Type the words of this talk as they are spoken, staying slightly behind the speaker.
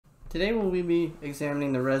Today we'll be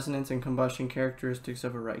examining the resonance and combustion characteristics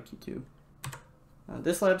of a Reiki tube.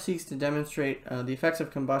 This lab seeks to demonstrate the effects of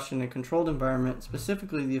combustion in a controlled environment,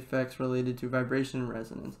 specifically the effects related to vibration and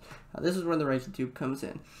resonance. This is where the Reiki tube comes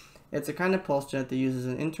in. It's a kind of pulse jet that uses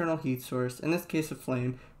an internal heat source, in this case a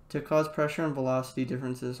flame, to cause pressure and velocity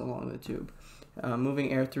differences along the tube,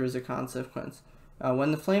 moving air through as a consequence.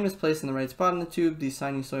 When the flame is placed in the right spot in the tube, these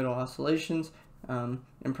sinusoidal oscillations and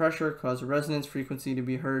pressure cause a resonance frequency to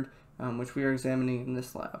be heard, which we are examining in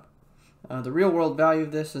this lab. The real-world value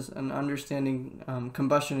of this is an understanding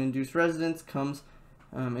combustion-induced resonance comes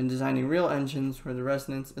in designing real engines where the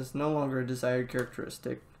resonance is no longer a desired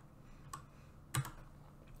characteristic.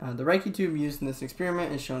 The Reiki tube used in this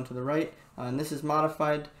experiment is shown to the right, and this is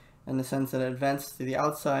modified in the sense that it vents to the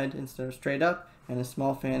outside instead of straight up, and a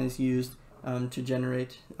small fan is used to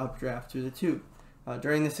generate updraft through the tube.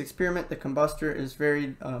 During this experiment, the combustor is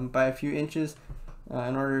varied by a few inches.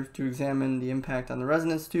 In order to examine the impact on the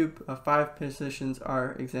resonance tube, 5 positions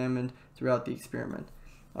are examined throughout the experiment.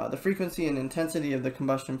 The frequency and intensity of the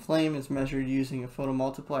combustion flame is measured using a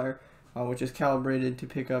photomultiplier, which is calibrated to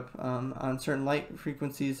pick up on certain light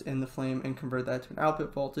frequencies in the flame and convert that to an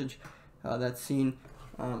output voltage that's seen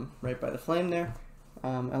right by the flame there.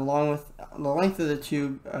 Along with the length of the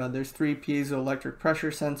tube, there's 3 piezoelectric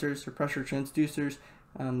pressure sensors or pressure transducers.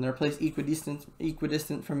 They're placed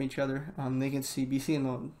equidistant from each other. They can be seen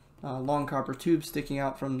in the long copper tube sticking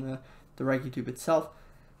out from the Reiki tube itself.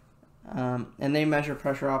 And they measure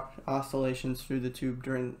pressure oscillations through the tube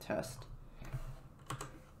during the test.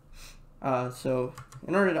 So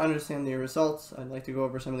in order to understand the results, I'd like to go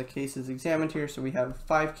over some of the cases examined here. So we have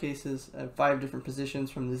 5 cases at 5 different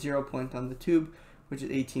positions from the 0 point on the tube, which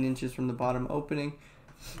is 18 inches from the bottom opening.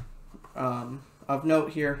 Of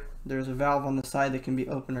note here, there's a valve on the side that can be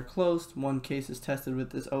open or closed. One case is tested with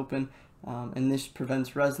this open, and this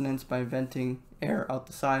prevents resonance by venting air out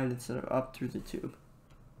the side instead of up through the tube.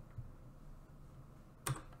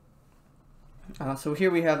 So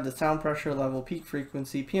here we have the sound pressure level, peak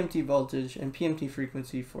frequency, PMT voltage, and PMT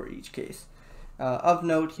frequency for each case. Of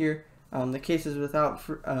note here, the cases without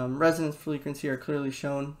resonance frequency are clearly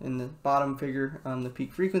shown in the bottom figure, the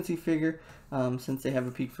peak frequency figure, since they have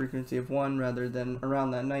a peak frequency of 1 rather than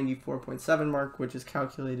around that 94.7 mark, which is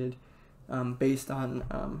calculated based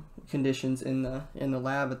on conditions in the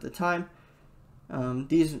lab at the time.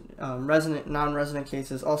 These non-resonant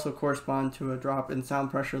cases also correspond to a drop in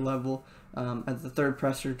sound pressure level at the 3rd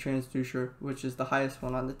pressure transducer, which is the highest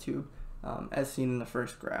one on the tube, as seen in the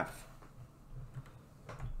first graph.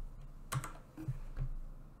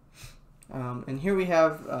 And here we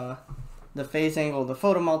have the phase angle of the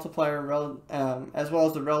photomultiplier, as well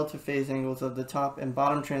as the relative phase angles of the top and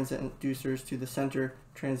bottom transducers to the center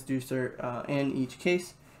transducer in each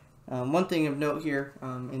case. One thing of note here,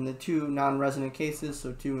 in the 2 non-resonant cases,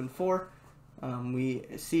 so 2 and 4, we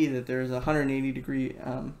see that there's a 180-degree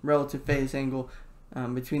relative phase angle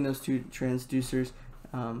between those 2 transducers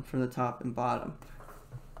from the top and bottom.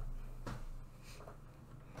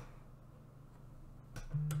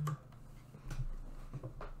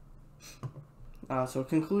 So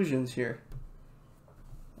conclusions here.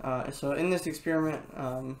 So in this experiment,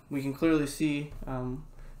 we can clearly see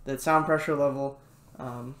that sound pressure level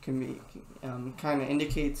can be kind of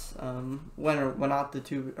indicates when or when not the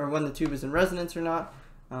tube, or when the tube is in resonance or not.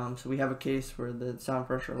 So we have a case where the sound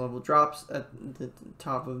pressure level drops at the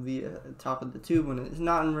top of the tube when it is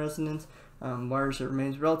not in resonance, whereas it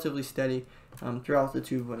remains relatively steady throughout the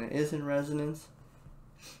tube when it is in resonance.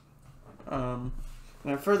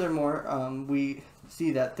 And furthermore, we see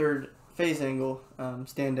that 3rd phase angle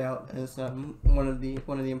stand out as one of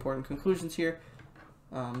the important conclusions here.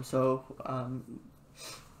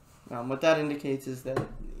 What that indicates is that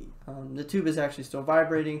the tube is actually still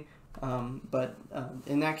vibrating, but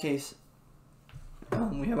in that case,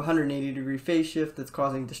 we have a 180-degree phase shift that's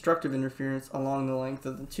causing destructive interference along the length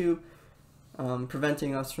of the tube,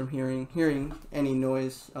 preventing us from hearing any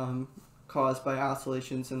noise caused by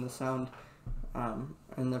oscillations in the sound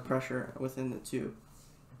and the pressure within the tube.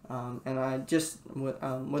 And I just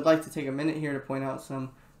would like to take a minute here to point out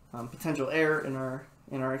some potential error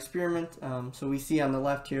in our experiment. So we see on the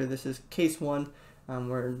left here, this is case 1,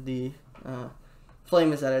 where the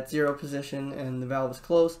flame is at its 0 position and the valve is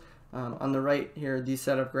closed. On the right here, these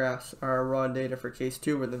set of graphs are raw data for case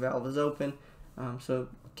 2, where the valve is open. So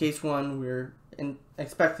case 1, we're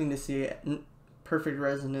expecting to see perfect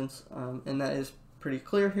resonance, and that is pretty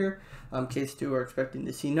clear here. Case 2, we're expecting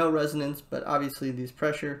to see no resonance, but obviously these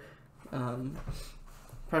pressure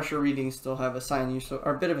readings still have a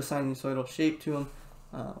bit of a sinusoidal shape to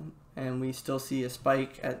them, and we still see a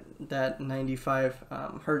spike at that 95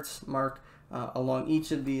 hertz mark along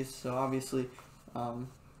each of these. So obviously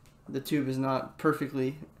the tube is not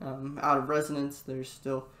perfectly out of resonance. There's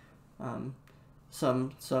still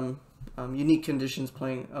some unique conditions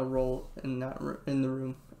playing a role in in the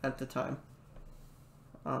room at the time.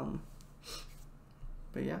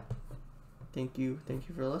 But yeah, thank you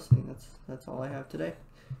for listening. That's all I have today.